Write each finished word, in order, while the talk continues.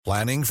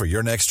Planning for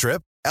your next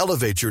trip?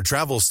 Elevate your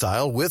travel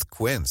style with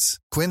Quince.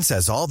 Quince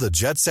has all the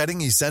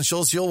jet-setting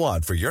essentials you'll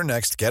want for your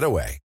next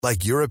getaway,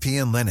 like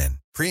European linen,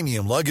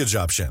 premium luggage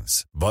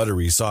options,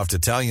 buttery soft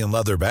Italian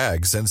leather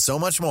bags, and so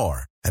much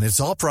more. And it's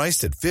all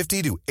priced at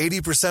 50 to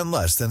 80%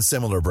 less than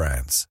similar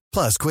brands.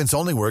 Plus, Quince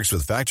only works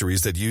with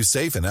factories that use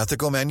safe and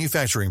ethical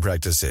manufacturing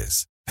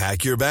practices.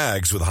 Pack your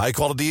bags with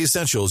high-quality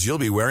essentials you'll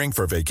be wearing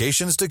for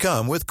vacations to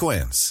come with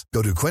Quince.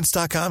 Go to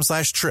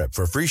quince.com/trip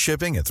for free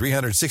shipping and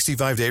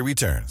 365-day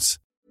returns.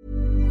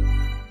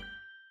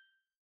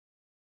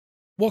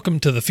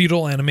 Welcome to the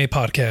Feudal Anime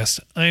Podcast.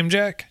 I am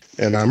Jack.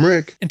 And I'm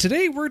Rick. And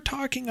today we're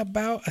talking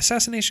about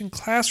Assassination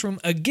Classroom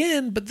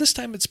again, but this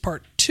time it's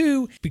part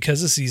 2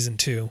 because of season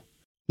 2.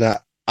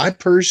 Now, I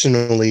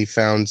personally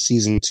found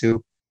season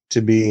 2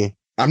 to be,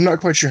 I'm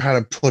not quite sure how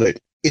to put it.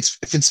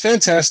 It's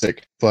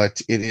fantastic, but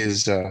it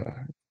is a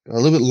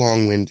little bit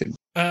long-winded.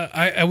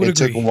 I would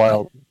agree. It took a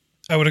while.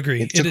 I would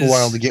agree. It took a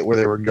while to get where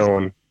they were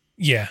going.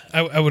 Yeah,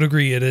 I would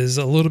agree. It is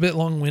a little bit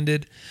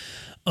long-winded.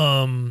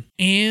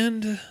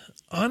 And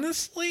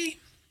honestly,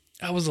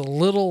 I was a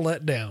little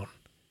let down.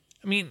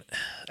 I mean,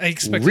 I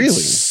expected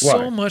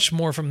so much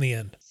more from the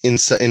end.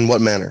 In what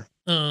manner?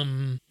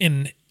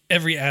 In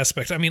every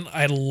aspect. I mean,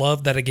 I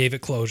love that it gave it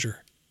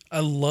closure.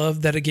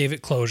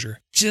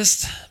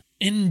 Just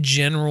in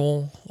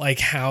general, like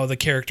how the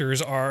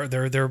characters are,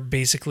 they're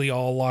basically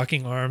all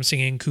locking arms,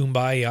 singing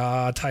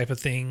Kumbaya type of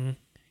thing.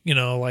 You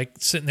know, like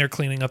sitting there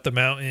cleaning up the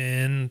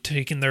mountain,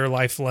 taking their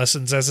life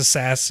lessons as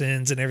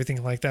assassins and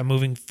everything like that,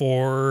 moving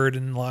forward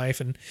in life.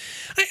 And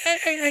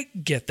I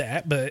get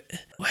that, but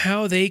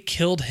how they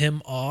killed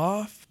him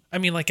off, I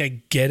mean, like,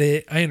 I get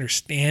it. I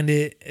understand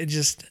it. It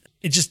just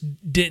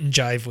didn't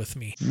jive with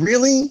me.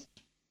 Really?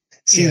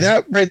 See,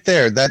 that right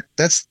there,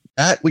 that's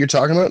what you're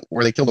talking about,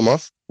 where they killed him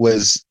off,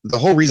 was the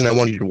whole reason I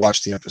wanted you to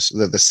watch the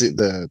episode,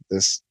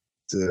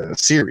 the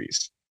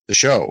series, the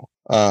show.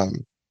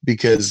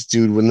 Because,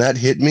 dude, when that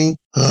hit me,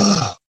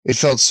 it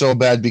felt so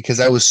bad because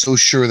I was so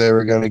sure they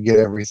were going to get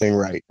everything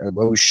right. I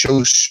was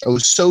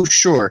so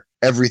sure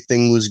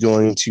everything was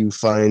going to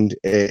find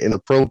an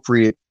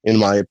appropriate, in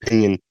my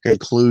opinion,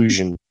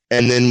 conclusion.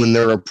 And then when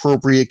their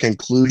appropriate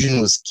conclusion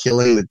was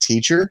killing the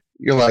teacher,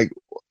 you're like,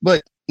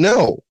 but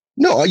no,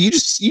 you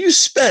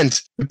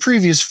spent the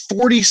previous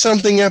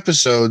 40-something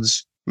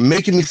episodes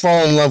making me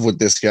fall in love with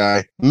this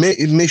guy,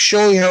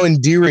 showing how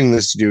endearing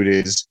this dude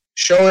is,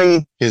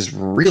 showing his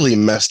really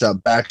messed up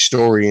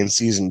backstory in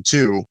season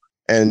 2,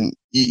 and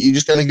you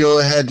just gotta go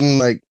ahead and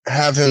like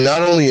have him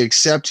not only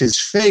accept his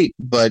fate,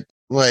 but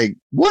like,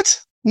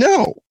 what?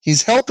 No,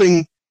 he's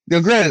helping. Now,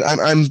 granted,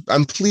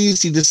 I'm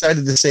pleased he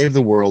decided to save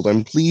the world.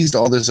 I'm pleased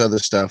all this other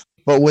stuff.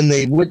 But when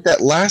they, with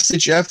that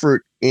last-ditch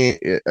effort,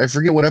 I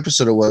forget what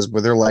episode it was,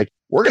 but they're like,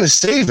 we're gonna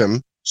save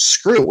him.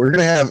 Screw it. We're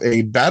gonna have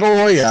a battle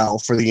royale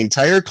for the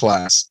entire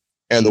class.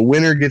 And the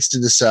winner gets to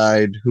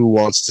decide who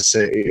wants to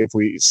say if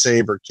we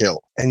save or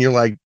kill. And you're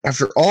like,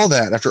 after all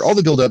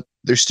the build-up,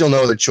 there's still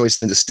no other choice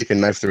than to stick a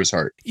knife through his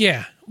heart.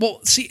 Yeah.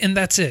 Well, see, and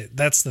that's it.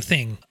 That's the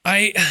thing.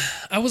 I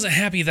wasn't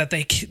happy that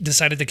they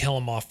decided to kill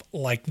him off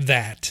like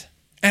that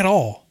at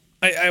all.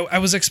 I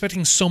was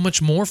expecting so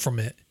much more from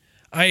it.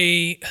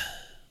 I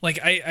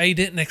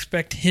didn't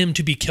expect him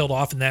to be killed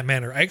off in that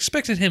manner. I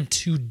expected him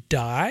to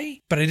die,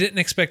 but I didn't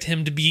expect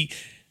him to be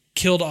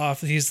killed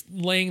off. He's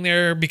laying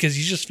there because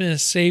he's just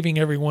finished saving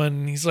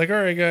everyone. He's like, all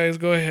right, guys,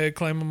 go ahead,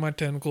 climb on my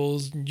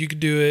tentacles. You can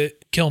do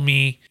it. Kill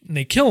me. And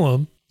they kill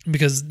him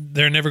because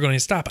they're never going to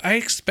stop. I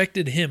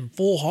expected him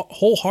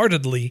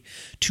wholeheartedly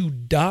to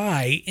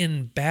die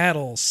in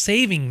battle,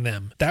 saving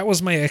them. That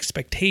was my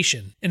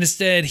expectation. And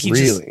instead,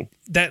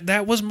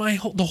 that was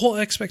the whole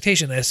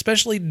expectation,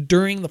 especially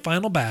during the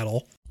final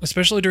battle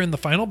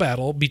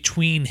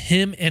between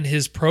him and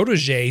his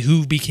protege,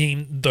 who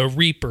became the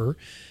Reaper.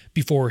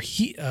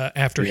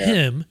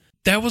 Him,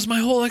 that was my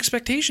whole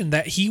expectation,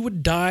 that he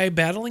would die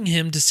battling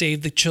him to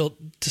save the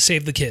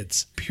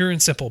kids, pure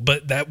and simple.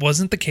 But that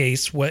wasn't the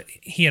case. What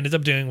he ended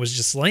up doing was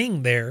just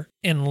laying there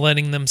and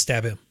letting them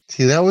stab him.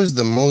 See, that was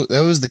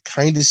the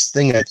kindest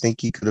thing I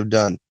think he could have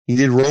done. He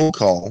did roll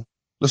call.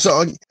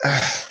 So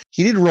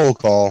he did roll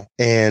call,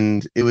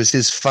 and it was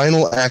his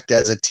final act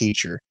as a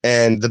teacher.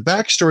 And the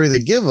backstory they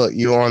give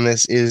you on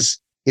this is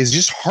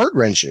just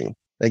heart-wrenching.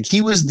 Like,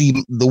 he was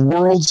the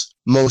world's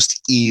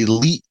most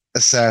elite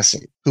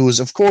assassin, who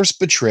was, of course,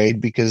 betrayed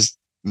because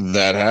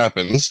that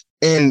happens.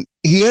 And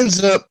he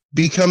ends up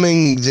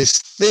becoming this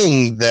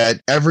thing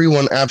that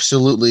everyone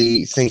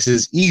absolutely thinks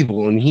is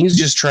evil. And he's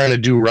just trying to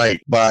do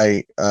right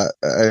by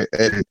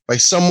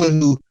someone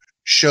who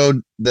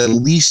showed the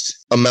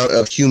least amount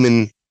of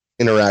human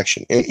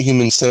interaction,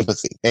 human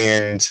sympathy.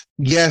 And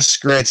yes,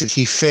 granted,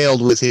 he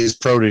failed with his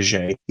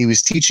protege. He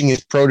was teaching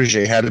his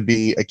protege how to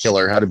be a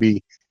killer, how to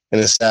be an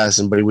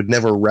assassin, but he would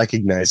never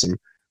recognize him,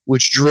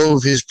 which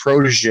drove his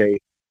protege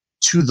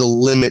to the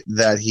limit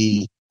that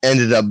he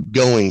ended up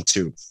going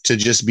to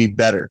just be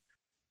better.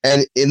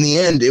 And in the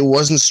end, it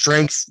wasn't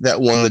strength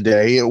that won the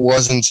day. It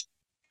wasn't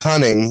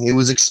cunning. It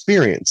was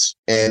experience.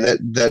 And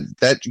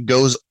that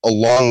goes a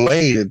long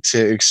way to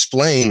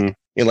explain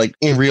like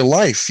in real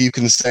life, you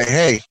can say,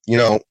 hey,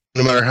 no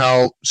matter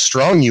how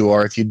strong you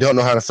are, if you don't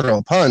know how to throw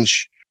a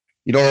punch,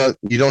 you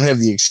don't have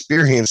the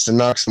experience to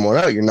knock someone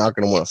out, you're not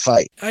going to want to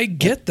fight. I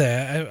get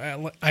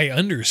that. I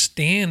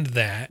understand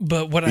that.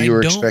 But what you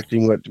were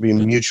expecting what to be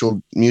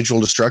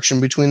mutual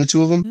destruction between the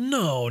two of them?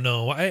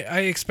 No. I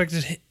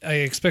expected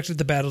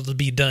the battle to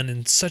be done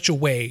in such a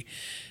way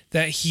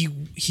that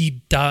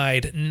he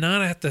died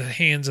not at the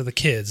hands of the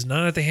kids,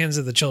 not at the hands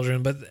of the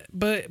children,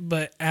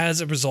 but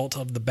as a result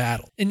of the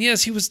battle. And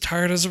yes, he was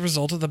tired as a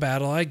result of the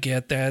battle. I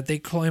get that. They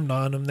climbed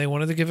on him. They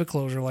wanted to give a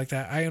closure like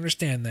that. I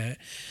understand that.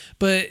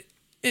 But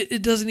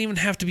it doesn't even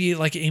have to be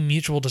like a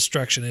mutual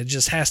destruction. It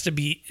just has to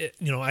be,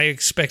 I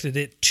expected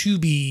it to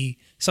be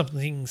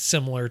something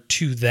similar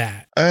to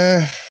that.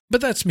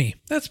 But that's me.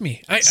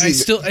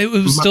 It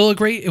was still a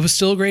great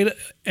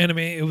anime.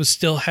 It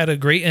still had a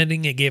great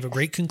ending. It gave a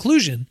great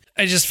conclusion.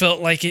 I just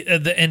felt like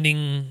the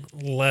ending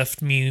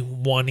left me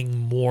wanting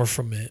more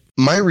from it.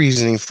 My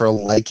reasoning for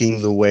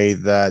liking the way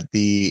that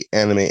the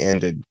anime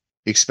ended,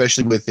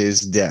 especially with his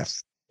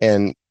death,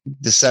 and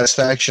the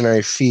satisfaction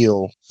I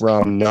feel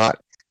from not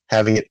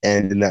having it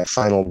end in that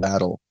final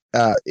battle,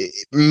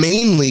 it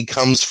mainly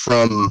comes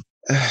from,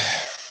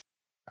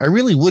 I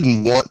really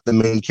wouldn't want the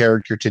main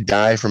character to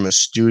die from a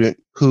student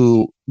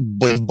who,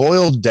 when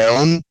boiled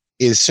down,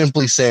 is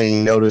simply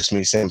saying, "Notice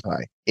me,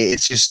 senpai."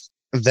 It's just,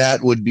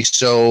 that would be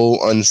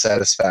so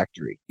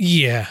unsatisfactory.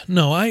 Yeah,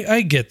 no,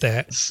 I get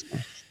that.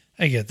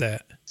 I get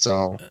that.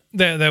 So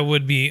that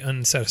would be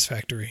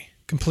unsatisfactory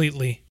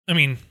completely. I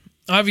mean,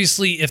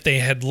 obviously, if they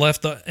had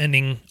left the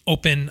ending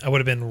open, I would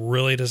have been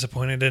really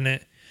disappointed in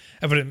it.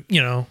 I would have,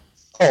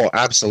 Oh,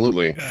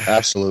 absolutely,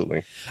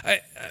 absolutely.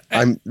 I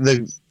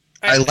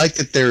like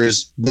that there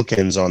is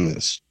bookends on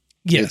this.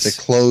 Yes, it's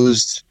a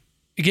closed.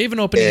 It gave an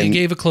opening. It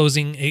gave a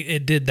closing.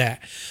 It did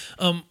that.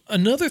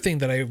 Another thing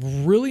that I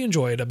really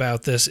enjoyed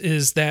about this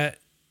is that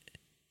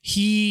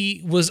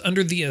he was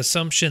under the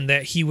assumption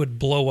that he would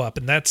blow up,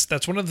 and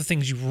that's one of the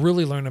things you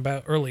really learn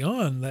about early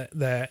on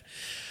that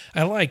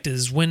I liked,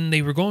 is when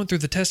they were going through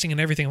the testing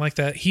and everything like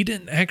that, he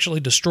didn't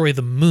actually destroy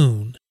the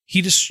moon.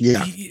 He just,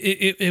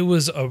 it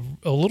was a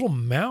little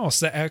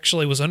mouse that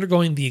actually was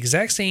undergoing the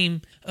exact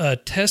same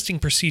testing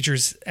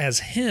procedures as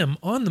him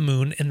on the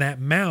moon, and that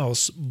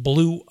mouse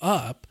blew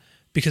up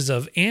because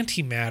of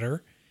antimatter,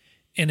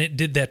 and it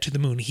did that to the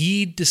moon.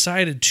 He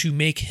decided to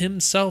make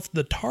himself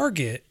the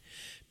target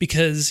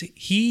because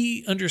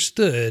he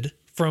understood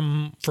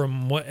from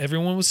what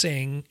everyone was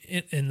saying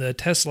in the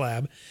test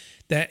lab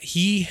that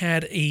he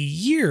had a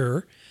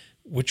year,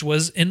 which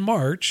was in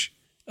March,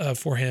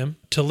 for him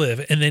to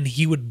live, and then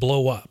he would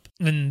blow up.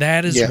 And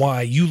that is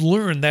why you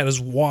learn, that is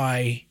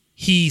why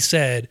he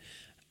said,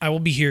 "I will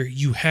be here.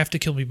 You have to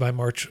kill me by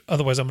March.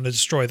 Otherwise, I'm going to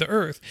destroy the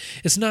Earth."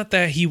 It's not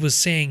that he was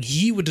saying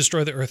he would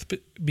destroy the Earth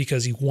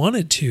because he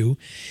wanted to.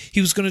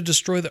 He was going to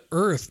destroy the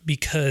Earth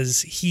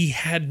because he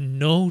had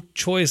no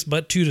choice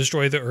but to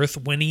destroy the Earth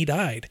when he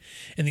died.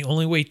 And the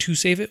only way to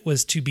save it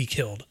was to be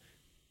killed.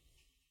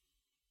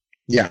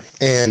 Yeah.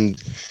 And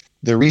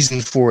the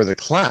reason for the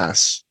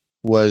class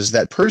was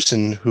that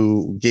person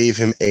who gave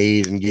him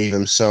aid and gave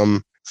him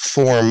some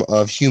form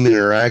of human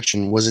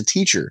interaction was a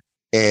teacher.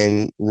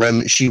 And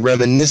she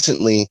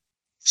reminiscently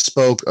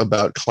spoke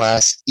about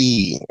Class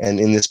E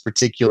and in this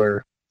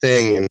particular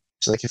thing. And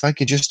she's like, if I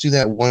could just do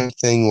that one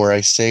thing where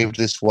I saved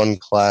this one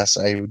class,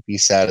 I would be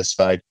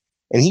satisfied.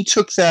 And he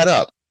took that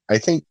up. I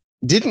think,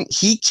 didn't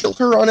he kill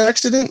her on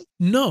accident?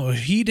 No,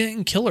 he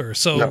didn't kill her.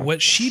 So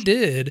what she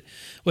did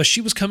was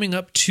she was coming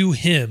up to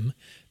him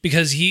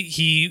because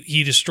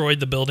he destroyed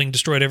the building,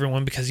 destroyed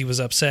everyone because he was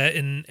upset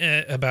and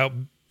about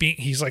being,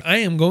 he's like, I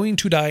am going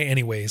to die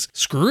anyways.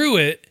 Screw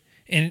it.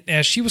 And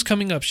as she was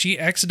coming up, she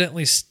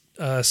accidentally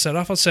set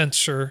off a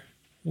sensor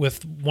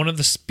with one of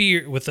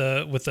the with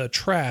a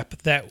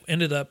trap that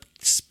ended up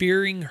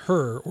spearing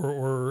her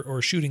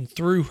or shooting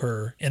through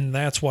her, and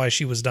that's why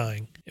she was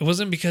dying. It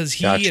wasn't because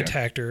he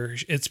attacked her.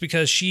 It's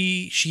because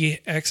she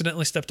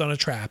accidentally stepped on a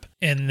trap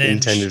and then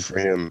intended for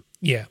him.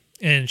 Yeah,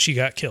 and she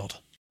got killed.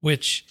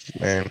 Which,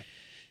 man,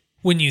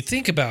 when you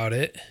think about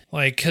it,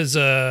 like, because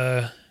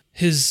her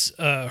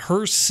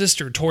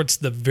sister towards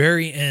the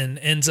very end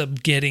ends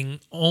up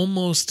getting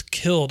almost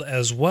killed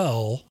as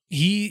well.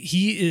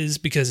 He is,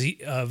 because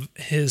of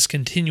his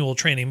continual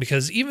training,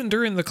 because even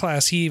during the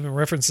class, he even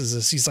references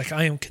this. He's like,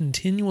 I am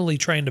continually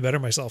trying to better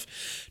myself,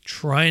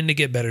 trying to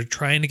get better,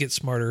 trying to get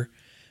smarter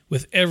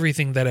with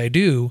everything that I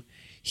do.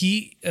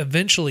 He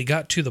eventually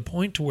got to the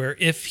point to where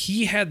if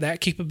he had that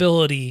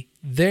capability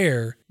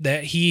there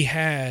that he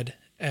had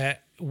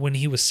when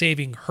he was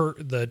saving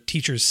the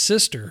teacher's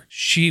sister,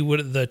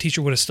 the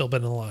teacher would have still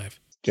been alive.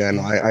 Yeah,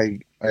 no, I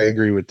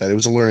agree with that. It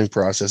was a learning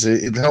process.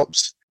 It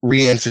helps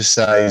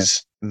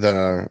reemphasize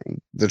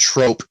the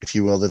trope, if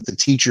you will, that the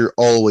teacher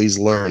always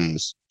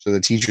learns. So the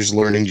teacher's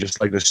learning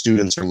just like the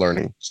students are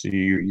learning. So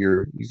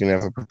you can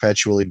have a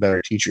perpetually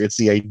better teacher. It's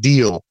the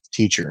ideal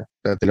teacher,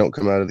 that they don't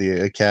come out of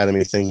the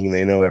academy thinking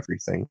they know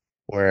everything,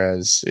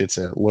 whereas it's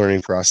a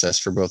learning process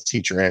for both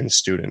teacher and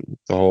student.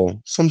 The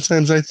whole,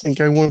 sometimes I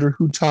wonder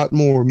who taught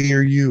more, me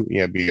or you.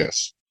 Yeah,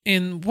 BS.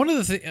 And one of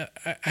the things,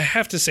 I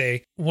have to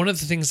say, one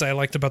of the things I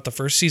liked about the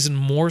first season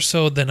more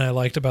so than I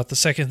liked about the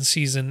second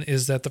season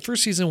is that the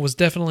first season was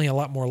definitely a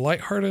lot more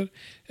lighthearted.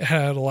 It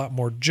had a lot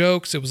more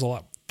jokes. It was a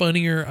lot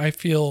funnier, I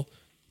feel,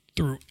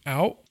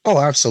 throughout. Oh,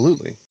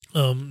 absolutely.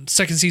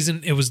 Second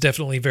season, it was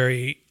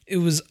definitely it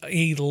was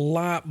a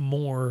lot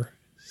more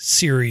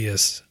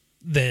serious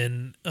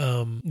than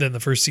the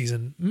first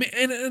season.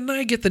 And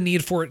I get the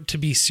need for it to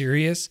be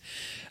serious.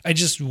 I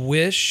just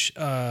wish,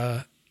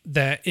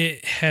 that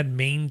it had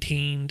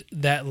maintained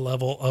that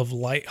level of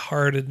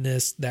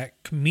lightheartedness,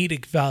 that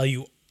comedic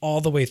value all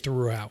the way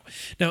throughout.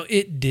 Now,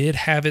 it did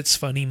have its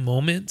funny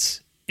moments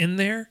in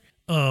there,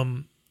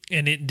 and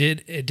it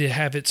did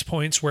have its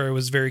points where it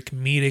was very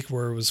comedic,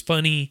 where it was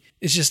funny.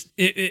 It's just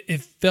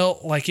it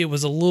felt like it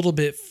was a little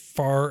bit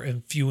far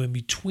and few in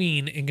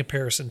between in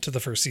comparison to the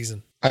first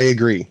season. I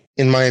agree.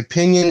 In my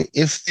opinion,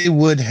 if they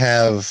would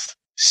have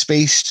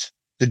spaced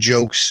the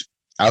jokes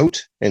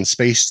out and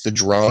spaced the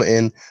drama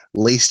in,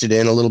 laced it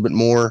in a little bit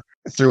more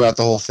throughout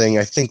the whole thing,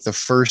 I think the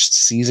first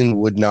season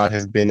would not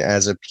have been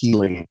as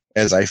appealing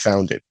as I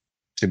found it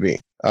to be.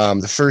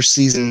 The first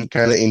season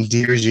kind of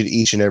endears you to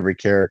each and every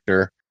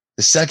character.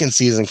 The second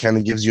season kind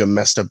of gives you a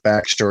messed up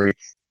backstory,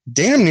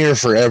 damn near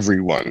for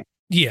everyone.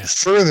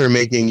 Yes. Further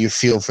making you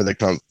feel for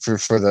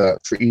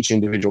each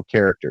individual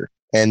character.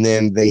 And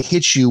then they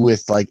hit you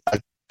with like a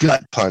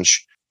gut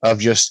punch of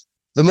just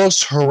the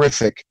most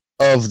horrific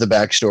of the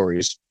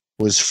backstories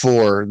was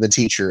for the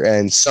teacher,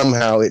 and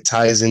somehow it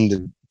ties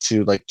into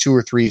like 2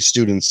 or 3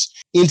 students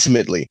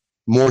intimately,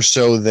 more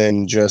so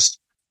than just,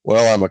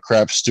 well, I'm a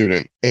crap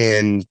student.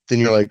 And then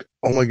you're like,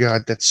 oh my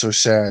God, that's so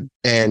sad.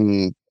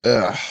 And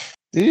they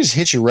just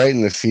hit you right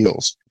in the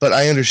feels. But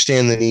I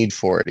understand the need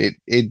for it.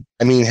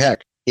 I mean,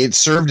 heck, it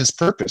served its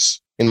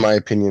purpose, in my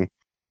opinion,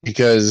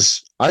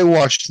 because I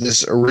watched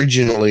this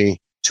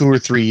originally 2 or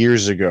 3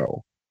 years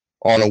ago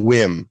on a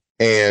whim,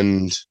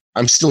 and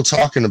I'm still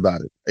talking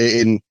about it.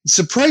 And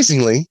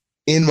surprisingly,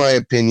 in my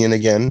opinion,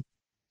 again,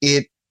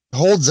 it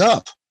holds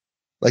up.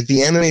 Like,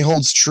 the anime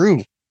holds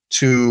true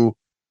to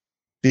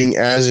being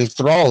as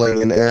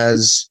enthralling and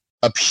as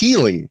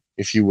appealing,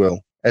 if you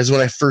will, as when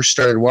I first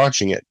started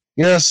watching it.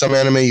 You know, some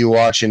anime you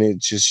watch and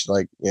it's just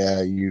like,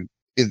 yeah,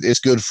 it's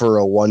good for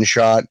a one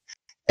shot,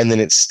 and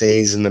then it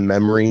stays in the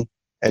memory.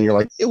 And you're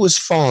like, it was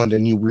fun,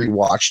 and you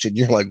rewatched it. And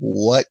you're like,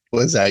 what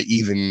was I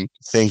even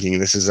thinking?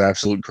 This is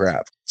absolute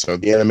crap. So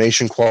the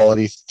animation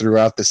quality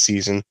throughout the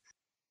season,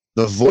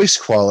 the voice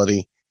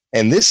quality,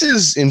 and this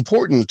is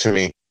important to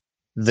me,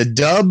 the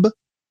dub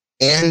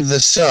and the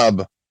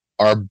sub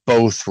are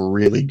both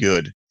really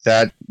good.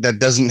 That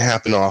doesn't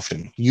happen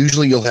often.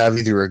 Usually you'll have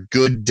either a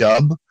good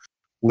dub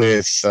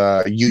with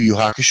Yu Yu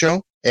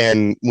Hakusho,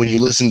 and when you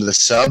listen to the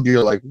sub,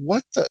 you're like,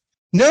 what the?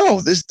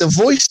 No, the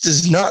voice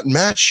does not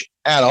match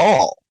at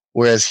all.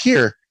 Whereas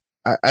here,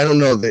 I don't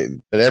know that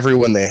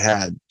everyone they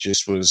had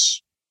just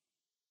was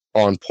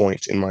on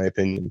point, in my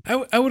opinion.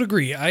 I would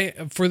agree.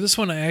 For this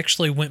one, I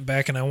actually went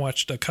back and I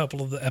watched a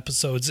couple of the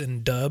episodes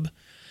in dub.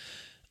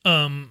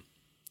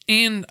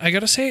 And I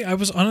gotta say, I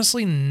was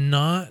honestly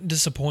not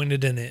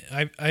disappointed in it.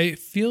 I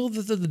feel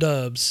that the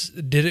dubs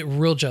did it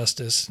real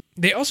justice.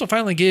 They also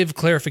finally gave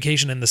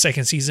clarification in the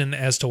second season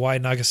as to why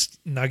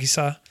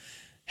Nagisa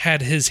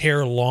had his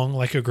hair long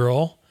like a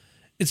girl.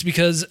 It's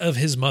because of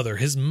his mother.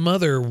 His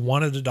mother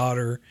wanted a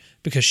daughter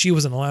because she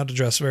wasn't allowed to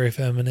dress very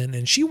feminine,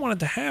 and she wanted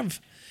to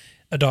have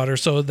a daughter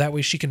so that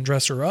way she can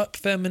dress her up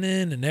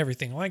feminine and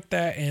everything like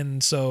that.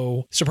 And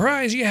so,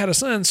 surprise, you had a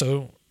son,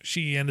 so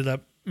she ended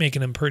up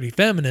making him pretty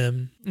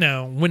feminine.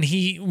 Now, when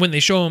they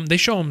show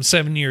him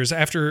 7 years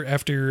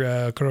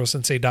after Koro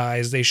Sensei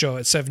dies. They show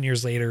it 7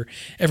 years later.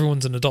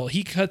 Everyone's an adult.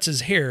 He cuts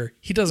his hair.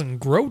 He doesn't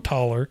grow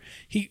taller.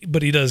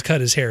 But he does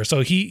cut his hair.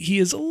 So he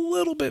is a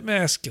little bit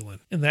masculine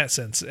in that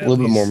sense. A little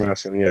bit more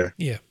masculine, yeah.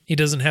 Yeah, he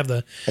doesn't have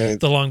the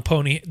long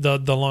pony,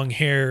 the long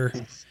hair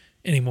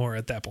anymore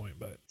at that point.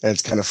 But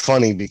it's kind of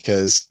funny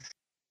because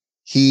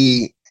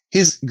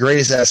his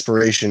greatest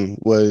aspiration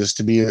was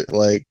to be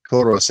like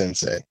Koro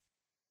Sensei.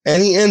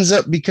 And he ends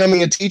up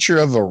becoming a teacher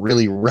of a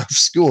really rough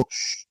school.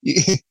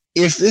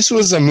 If this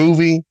was a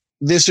movie,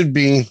 this would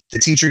be the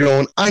teacher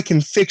going, I can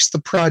fix the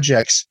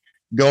projects,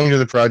 going to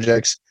the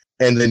projects,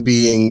 and then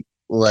being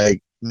like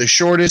the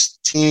shortest,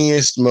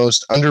 teeniest,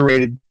 most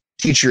underrated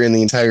teacher in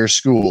the entire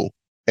school.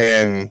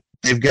 And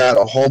they've got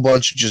a whole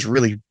bunch of just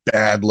really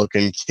bad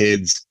looking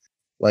kids,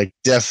 like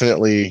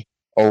definitely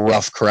a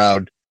rough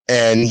crowd.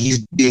 And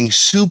he's being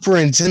super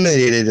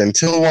intimidated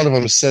until one of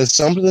them says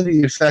something to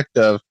the effect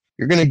of,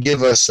 you're going to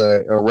give us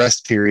a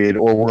rest period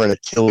or we're going to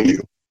kill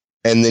you.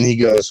 And then he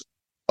goes,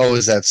 oh,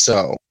 is that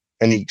so?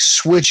 And he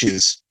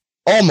switches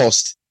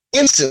almost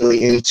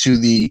instantly into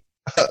the,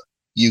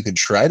 you could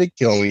try to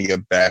kill me, you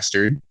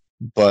bastard,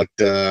 but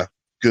good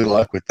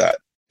luck with that.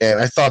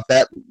 And I thought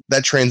that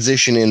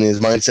transition in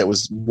his mindset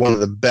was one of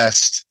the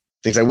best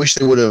things. I wish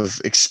they would have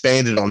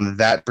expanded on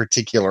that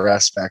particular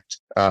aspect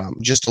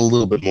just a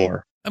little bit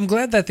more. I'm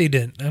glad that they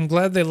didn't. I'm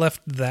glad they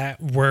left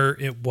that where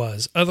it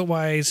was.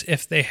 Otherwise,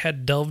 if they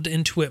had delved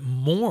into it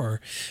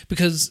more,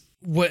 because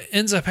what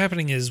ends up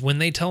happening is when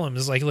they tell him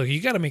is like, look, you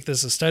got to make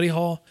this a study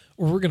hall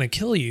or we're going to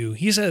kill you.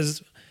 He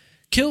says,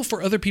 kill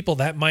for other people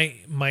that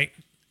might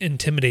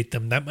intimidate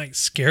them, that might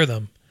scare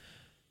them.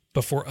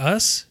 But for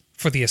us,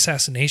 for the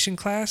assassination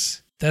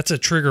class, that's a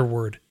trigger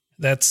word.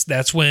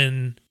 That's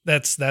when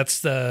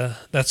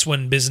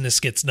business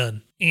gets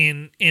done.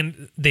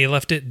 And they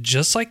left it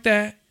just like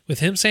that, with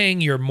him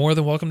saying you're more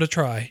than welcome to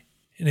try.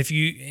 And if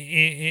you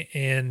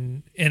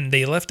and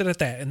they left it at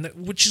that, and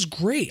which is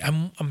great.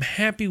 I'm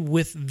happy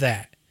with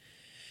that.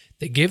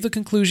 They gave the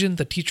conclusion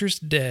the teacher's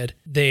dead.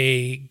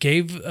 They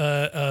gave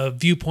a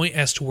viewpoint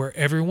as to where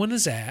everyone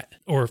is at,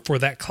 or for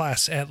that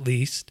class at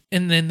least,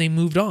 and then they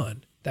moved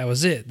on. That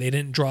was it. They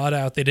didn't draw it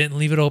out. They didn't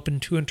leave it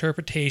open to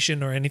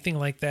interpretation or anything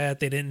like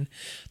that. They didn't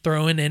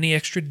throw in any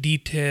extra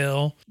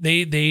detail.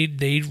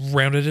 They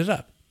rounded it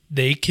up.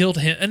 They killed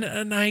him,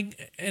 and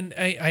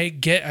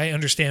I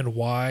understand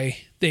why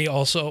he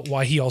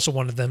also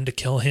wanted them to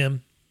kill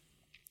him,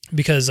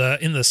 because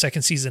in the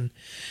second season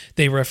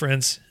they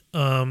reference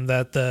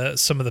that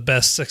some of the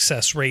best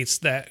success rates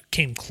that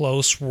came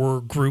close were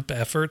group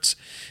efforts,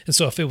 and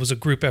so if it was a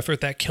group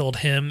effort that killed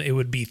him, it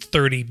would be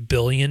 30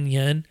 billion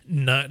yen,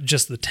 not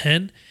just the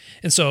 10.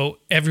 And so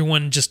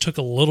everyone just took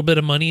a little bit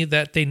of money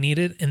that they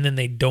needed, and then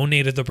they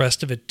donated the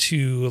rest of it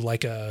to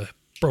like a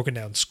broken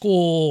down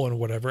school and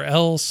whatever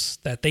else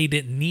that they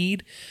didn't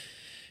need,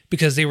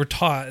 because they were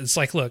taught, it's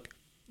like, look,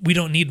 we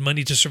don't need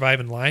money to survive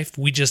in life.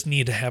 We just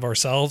need to have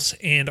ourselves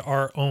and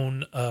our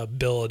own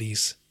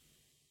abilities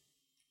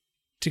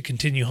to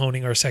continue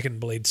honing our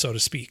second blade, so to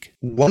speak.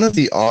 One of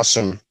the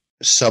awesome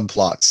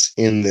subplots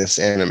in this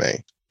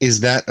anime is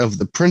that of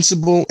the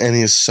principal and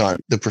his son,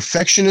 the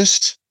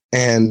perfectionist,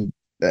 and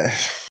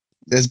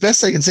as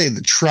best I can say, the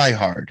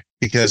tryhard,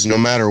 because no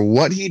matter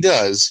what he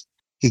does,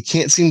 he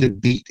can't seem to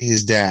beat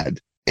his dad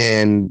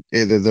and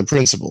the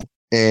principal.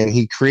 And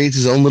he creates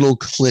his own little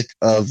clique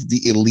of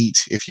the elite,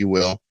 if you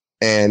will.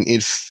 And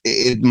it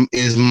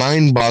is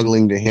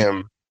mind-boggling to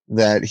him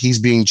that he's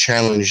being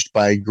challenged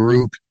by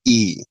Group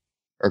E,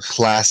 or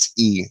Class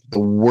E. The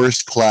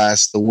worst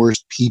class, the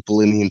worst people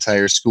in the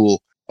entire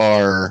school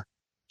are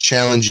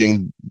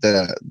challenging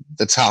the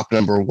top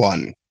number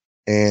one.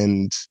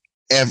 And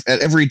at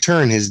every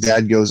turn, his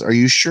dad goes, "Are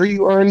you sure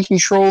you are in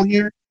control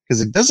here?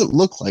 Because it doesn't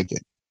look like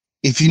it.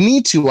 If you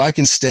need to, I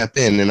can step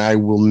in, and I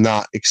will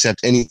not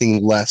accept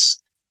anything less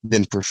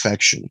than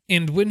perfection."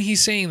 And when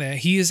he's saying that,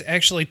 he is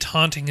actually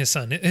taunting his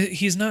son.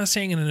 He's not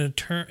saying it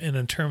in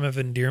a term of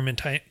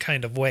endearment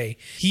kind of way.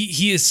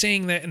 He is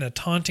saying that in a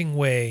taunting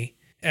way,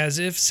 as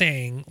if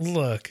saying,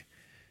 look,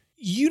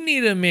 you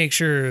need to make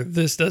sure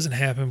this doesn't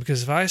happen,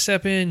 because if I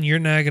step in, you're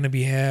not going to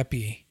be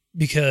happy,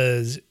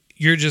 because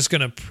you're just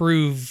going to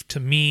prove to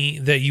me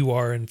that you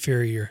are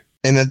inferior.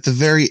 And at the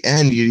very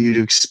end, you'd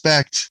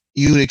expect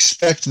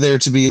there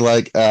to be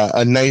like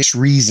a nice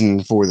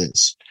reason for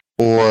this,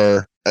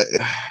 or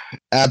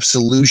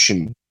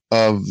absolution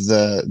of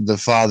the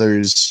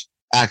father's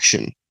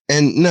action.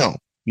 And no,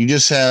 you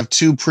just have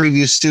two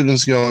previous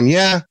students going,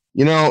 "Yeah,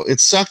 you know, it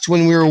sucked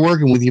when we were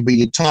working with you, but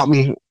you taught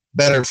me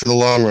better for the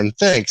long run.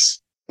 Thanks."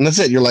 And that's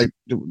it. You're like,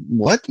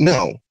 what?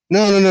 No.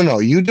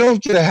 You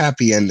don't get a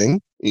happy ending.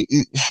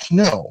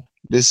 No,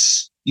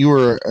 you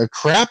were a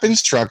crap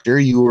instructor.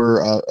 You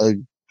were a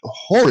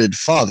horrid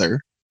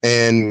father.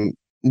 And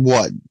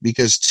what?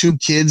 Because two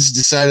kids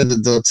decided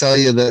that they'll tell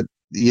you that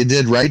you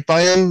did right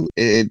by him,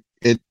 it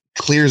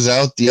clears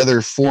out the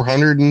other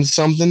 400 and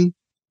something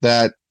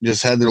that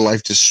just had their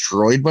life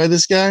destroyed by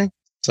this guy.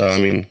 So, I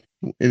mean,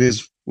 it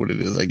is what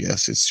it is, I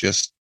guess. It's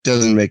just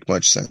doesn't make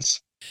much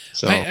sense.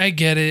 So I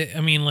get it.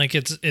 I mean, like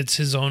it's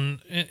his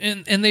own,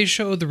 and they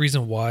showed the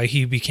reason why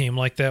he became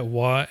like that.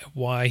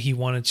 Why he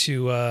wanted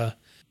to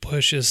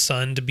push his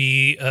son to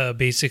be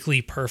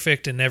basically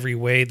perfect in every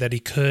way that he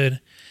could.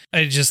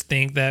 I just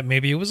think that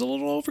maybe it was a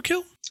little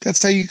overkill.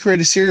 That's how you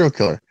create a serial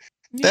killer.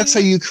 Yeah. That's how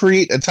you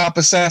create a top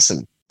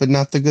assassin, but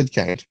not the good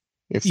kind.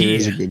 If there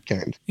is a good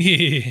kind.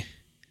 Yeah.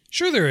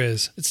 Sure there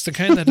is. It's the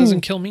kind that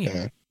doesn't kill me.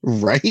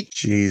 Right?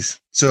 Jeez.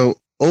 So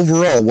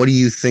overall, what do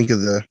you think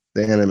of the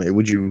anime?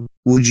 Would you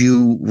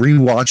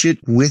rewatch it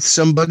with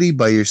somebody,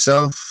 by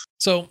yourself?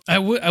 So I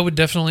would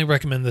definitely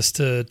recommend this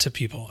to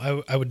people.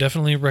 I would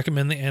definitely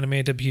recommend the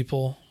anime to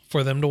people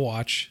for them to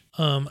watch.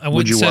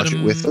 Would you watch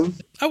it with them?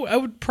 I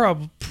would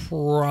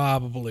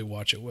probably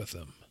watch it with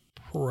them.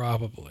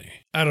 Probably.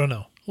 I don't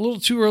know. A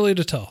little too early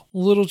to tell.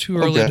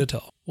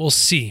 We'll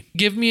see.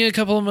 Give me a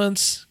couple of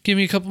months. And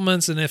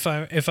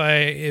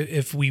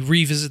if we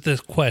revisit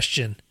this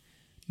question,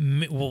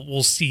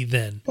 we'll see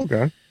then.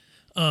 Okay.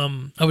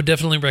 I would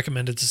definitely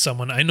recommend it to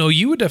someone. I know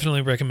you would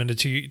definitely recommend it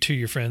to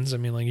your friends. I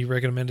mean, like, you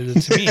recommended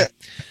it to me.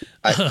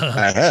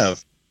 I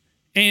have.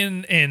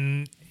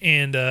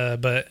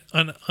 But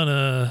on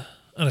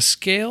a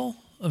scale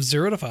of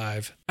 0 to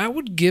 5, I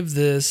would give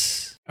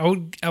this.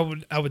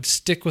 I would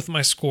stick with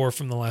my score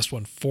from the last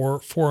one.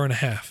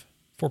 4.5.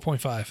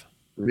 4.5.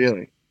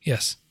 Really?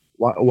 Yes.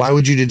 Why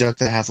would you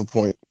deduct a half a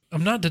point?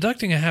 I'm not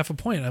deducting a half a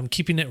point. I'm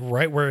keeping it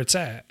right where it's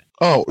at.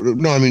 Oh,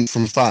 no, I mean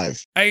from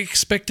 5. I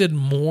expected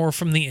more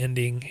from the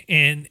ending,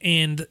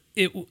 and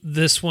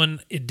this one,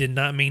 it did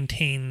not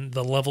maintain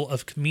the level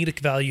of comedic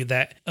value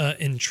that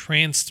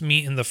entranced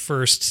me in the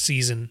first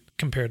season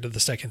compared to the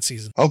second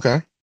season.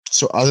 Okay.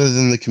 So other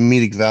than the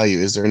comedic value,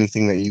 is there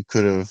anything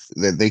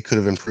that they could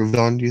have improved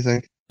on, do you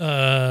think?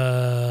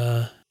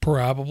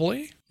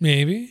 Probably.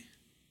 Maybe.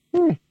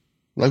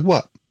 Like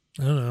what?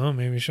 I don't know.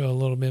 Maybe show a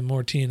little bit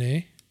more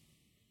TNA.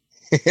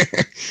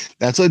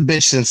 That's what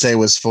Bitch Sensei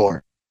was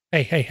for.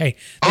 Hey.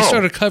 They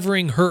started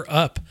covering her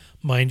up,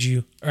 mind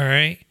you. All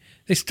right?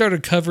 They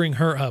started covering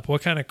her up.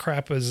 What kind of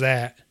crap was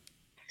that?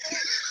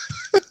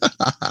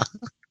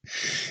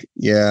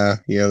 Yeah,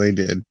 they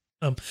did.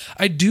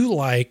 I do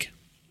like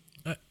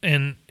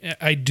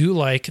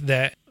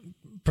that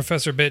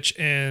Professor Bitch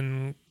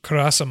and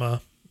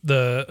Kurasama,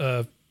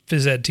 the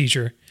phys ed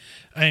teacher,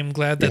 I am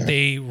glad that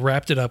they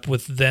wrapped it up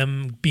with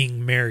them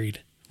being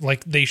married.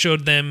 Like, they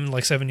showed them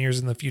like 7 years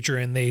in the future,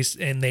 and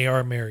they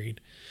are married.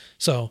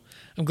 So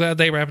I'm glad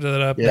they wrapped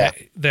it up. Yeah.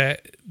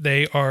 That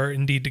they are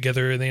indeed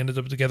together. They ended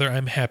up together.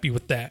 I'm happy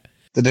with that.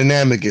 The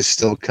dynamic is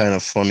still kind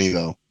of funny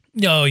though.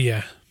 Oh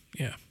yeah.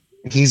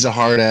 He's a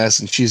hard ass,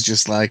 and she's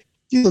just like,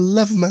 "You're the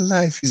love of my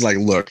life." He's like,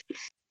 "Look,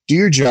 do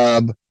your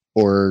job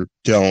or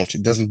don't.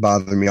 It doesn't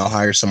bother me. I'll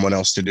hire someone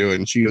else to do it."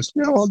 And she goes,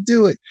 "No, I'll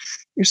do it.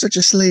 You're such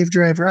a slave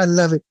driver. I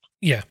love it."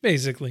 Yeah,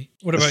 basically.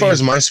 What about as far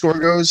as my score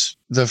goes,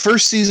 the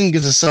first season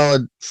gives a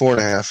solid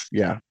 4.5.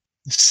 Yeah.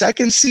 The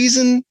second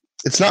season,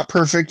 it's not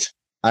perfect.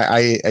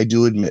 I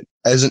do admit.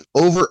 As an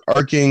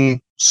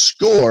overarching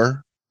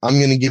score, I'm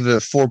going to give it a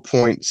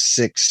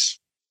 4.6,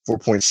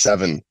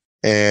 4.7.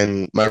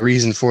 And my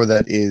reason for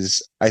that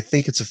is I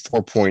think it's a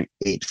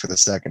 4.8 for the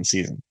second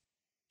season.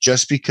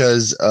 Just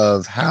because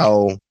of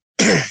how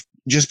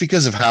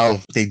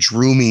they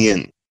drew me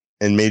in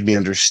and made me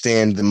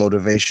understand the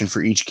motivation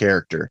for each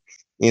character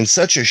in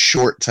such a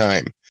short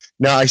time.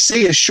 Now, I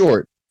say a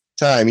short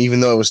time, even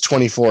though it was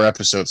 25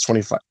 episodes,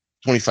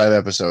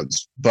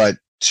 but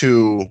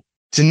to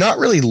not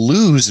really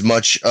lose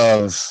much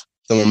of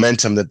the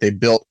momentum that they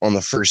built on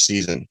the first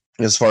season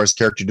as far as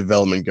character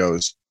development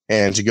goes,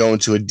 and to go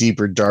into a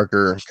deeper,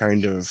 darker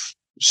kind of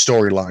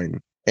storyline,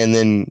 and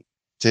then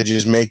to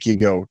just make you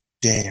go,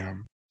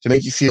 damn, to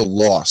make you feel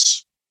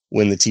lost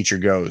when the teacher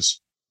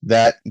goes.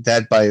 That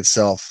by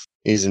itself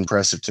is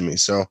impressive to me.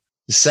 So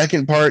the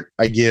second part,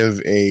 I give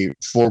a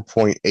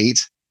 4.8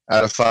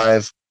 out of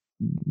 5.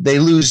 They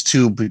lose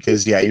 2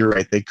 because, yeah, you're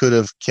right. They could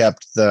have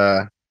kept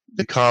the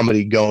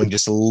comedy going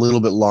just a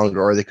little bit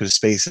longer, or they could have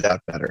spaced it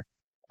out better.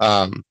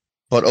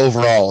 But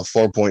overall,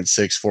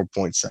 4.6,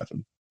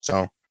 4.7.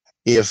 So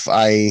if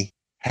I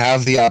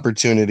have the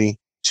opportunity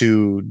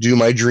to do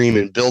my dream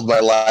and build my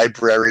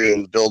library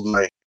and build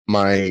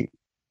my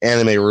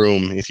anime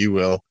room, if you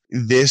will,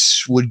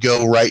 this would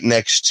go right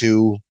next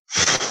to,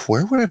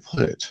 where would I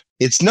put it?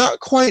 It's not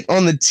quite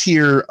on the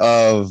tier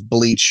of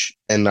Bleach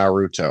and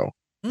Naruto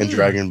and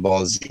Dragon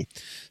Ball Z.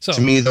 So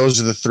to me, those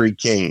are the 3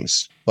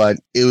 kings. But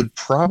it would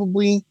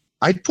probably,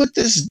 I'd put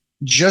this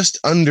just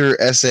under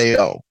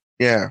SAO.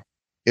 Yeah.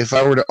 If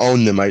I were to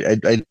own them,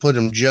 I'd put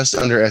them just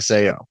under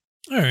SAO.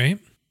 All right.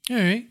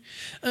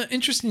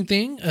 Interesting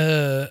thing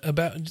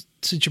about,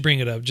 since you bring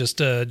it up, just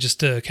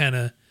to kind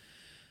of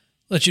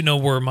let you know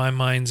where my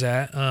mind's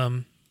at.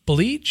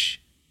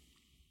 Bleach,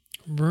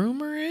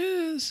 rumor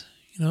is,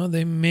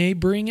 they may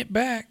bring it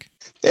back.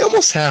 They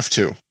almost have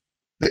to.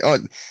 They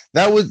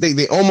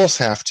almost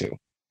have to,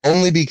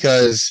 only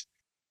because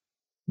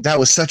that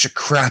was such a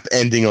crap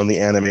ending on the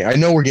anime. I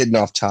know we're getting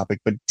off topic,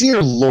 but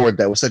dear Lord,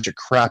 that was such a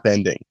crap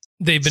ending.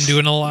 They've been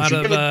doing a lot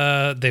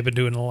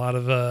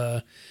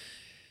of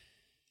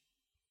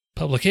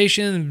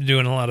publication,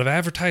 doing a lot of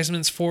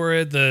advertisements for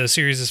it. The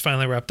series is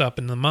finally wrapped up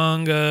in the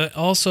manga.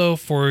 Also,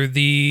 for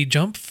the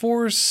Jump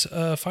Force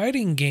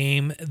fighting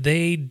game,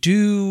 they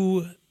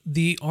do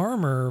the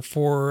armor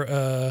for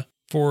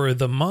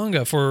the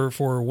manga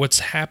for what's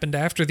happened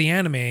after the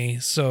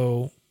anime.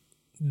 So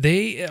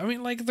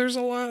there's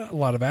a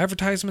lot of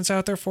advertisements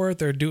out there for it.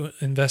 They're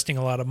investing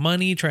a lot of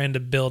money trying to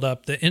build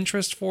up the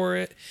interest for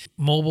it.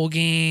 Mobile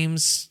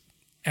games,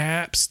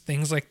 apps,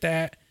 things like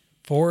that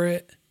for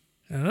it.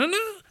 I don't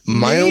know.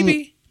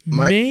 Maybe.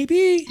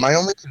 My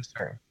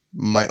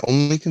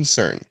only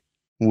concern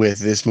with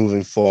this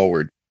moving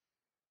forward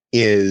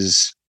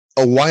is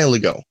a while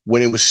ago,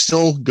 when it was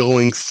still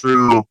going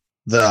through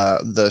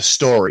the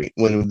story,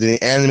 when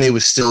the anime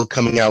was still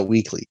coming out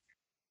weekly,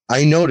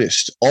 I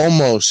noticed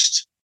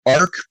almost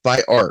arc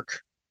by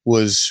arc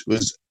was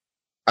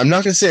I'm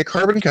not going to say a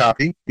carbon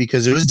copy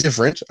because it was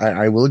different.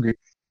 I will agree,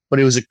 but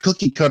it was a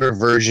cookie cutter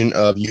version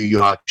of Yu Yu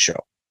Hakusho.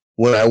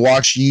 When I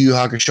watched Yu Yu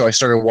Hakusho, I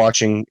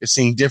started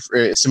seeing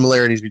different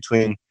similarities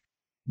between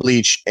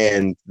Bleach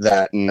and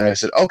that, and I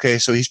said, okay,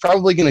 so he's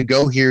probably going to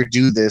go here,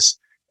 do this,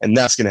 and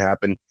that's going to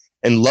happen.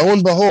 And lo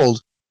and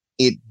behold,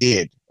 it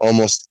did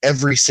almost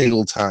every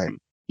single time.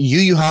 Yu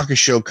Yu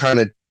Hakusho kind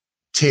of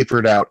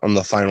tapered out on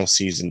the final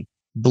season.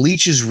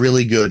 Bleach is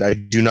really good. I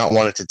do not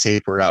want it to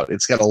taper out.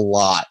 It's got a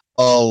lot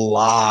a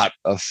lot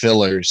of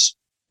fillers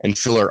and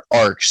filler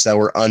arcs that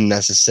were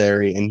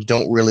unnecessary and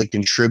don't really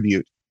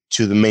contribute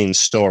to the main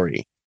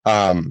story.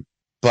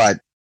 But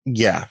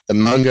yeah, the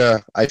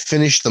manga, I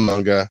finished the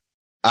manga.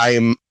 I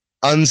am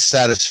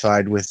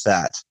unsatisfied with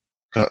that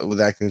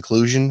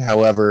conclusion.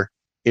 However,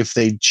 if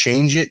they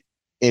change it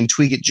and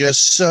tweak it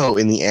just so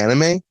in the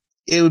anime,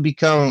 it would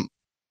become,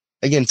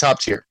 again,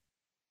 top tier.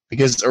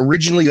 Because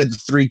originally you had the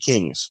three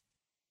kings.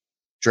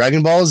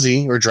 Dragon Ball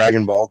Z, or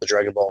Dragon Ball, the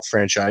Dragon Ball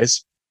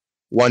franchise,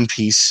 One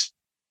Piece,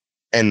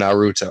 and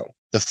Naruto.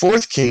 The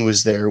fourth king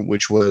was there,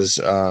 which was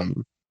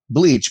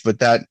Bleach, but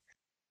that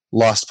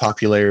lost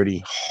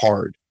popularity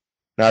hard.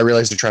 Now I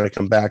realize they're trying to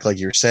come back, like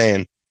you're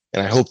saying,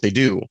 and I hope they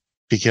do,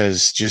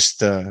 because just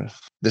the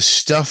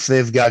stuff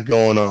they've got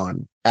going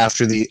on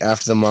after the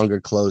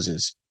manga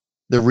closes,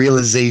 the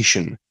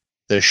realization,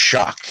 the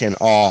shock and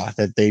awe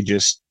that they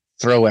just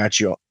throw at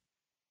you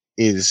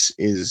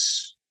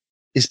is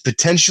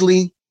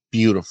potentially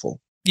beautiful.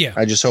 Yeah.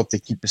 I just hope they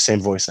keep the same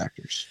voice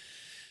actors.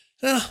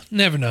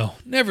 Never know.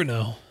 Never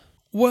know.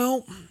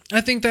 Well,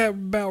 I think that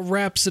about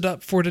wraps it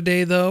up for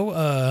today,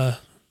 though.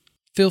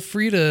 Feel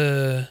free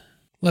to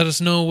let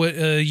us know what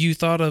you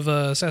thought of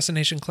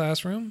Assassination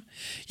Classroom.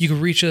 You can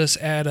reach us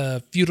at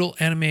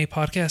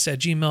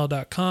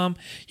feudalaнимepodcast@gmail.com.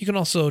 You can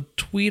also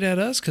tweet at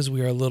us, because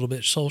we are a little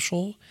bit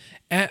social,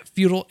 at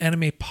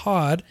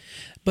feudalaнимepod.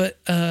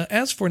 But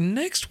as for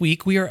next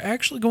week, we are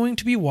actually going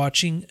to be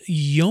watching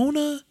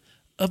Yona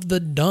of the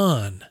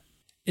Dawn.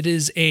 It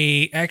is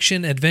a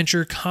action,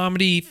 adventure,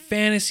 comedy,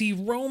 fantasy,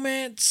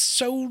 romance,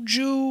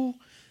 shoujo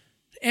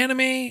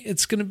anime.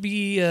 It's going to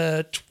be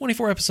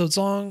 24 episodes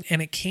long,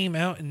 and it came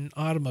out in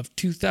autumn of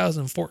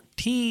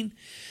 2014.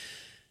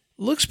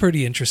 Looks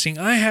pretty interesting.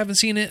 I haven't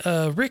seen it.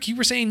 Rick, you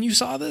were saying you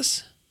saw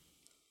this?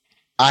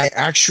 I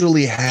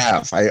actually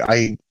have.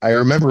 I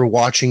remember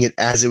watching it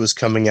as it was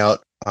coming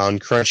out on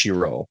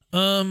Crunchyroll.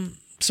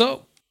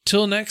 So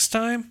till next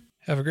time,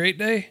 have a great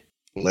day.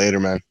 Later,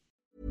 man.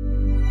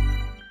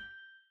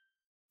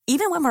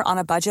 Even when we're on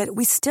a budget,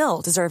 we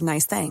still deserve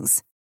nice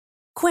things.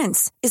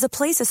 Quince is a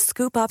place to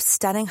scoop up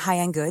stunning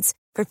high-end goods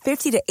for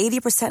 50 to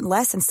 80%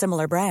 less than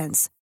similar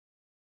brands.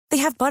 They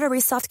have buttery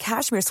soft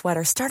cashmere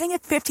sweaters starting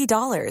at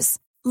 $50,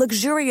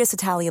 luxurious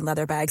Italian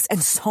leather bags,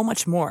 and so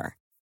much more.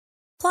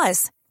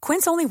 Plus,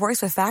 Quince only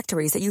works with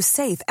factories that use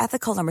safe,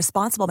 ethical, and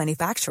responsible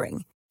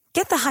manufacturing.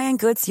 Get the high-end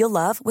goods you'll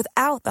love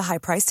without the high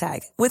price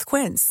tag with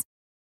Quince.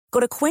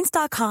 Go to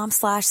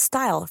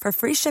quince.com/style for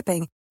free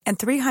shipping and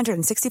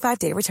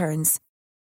 365-day returns.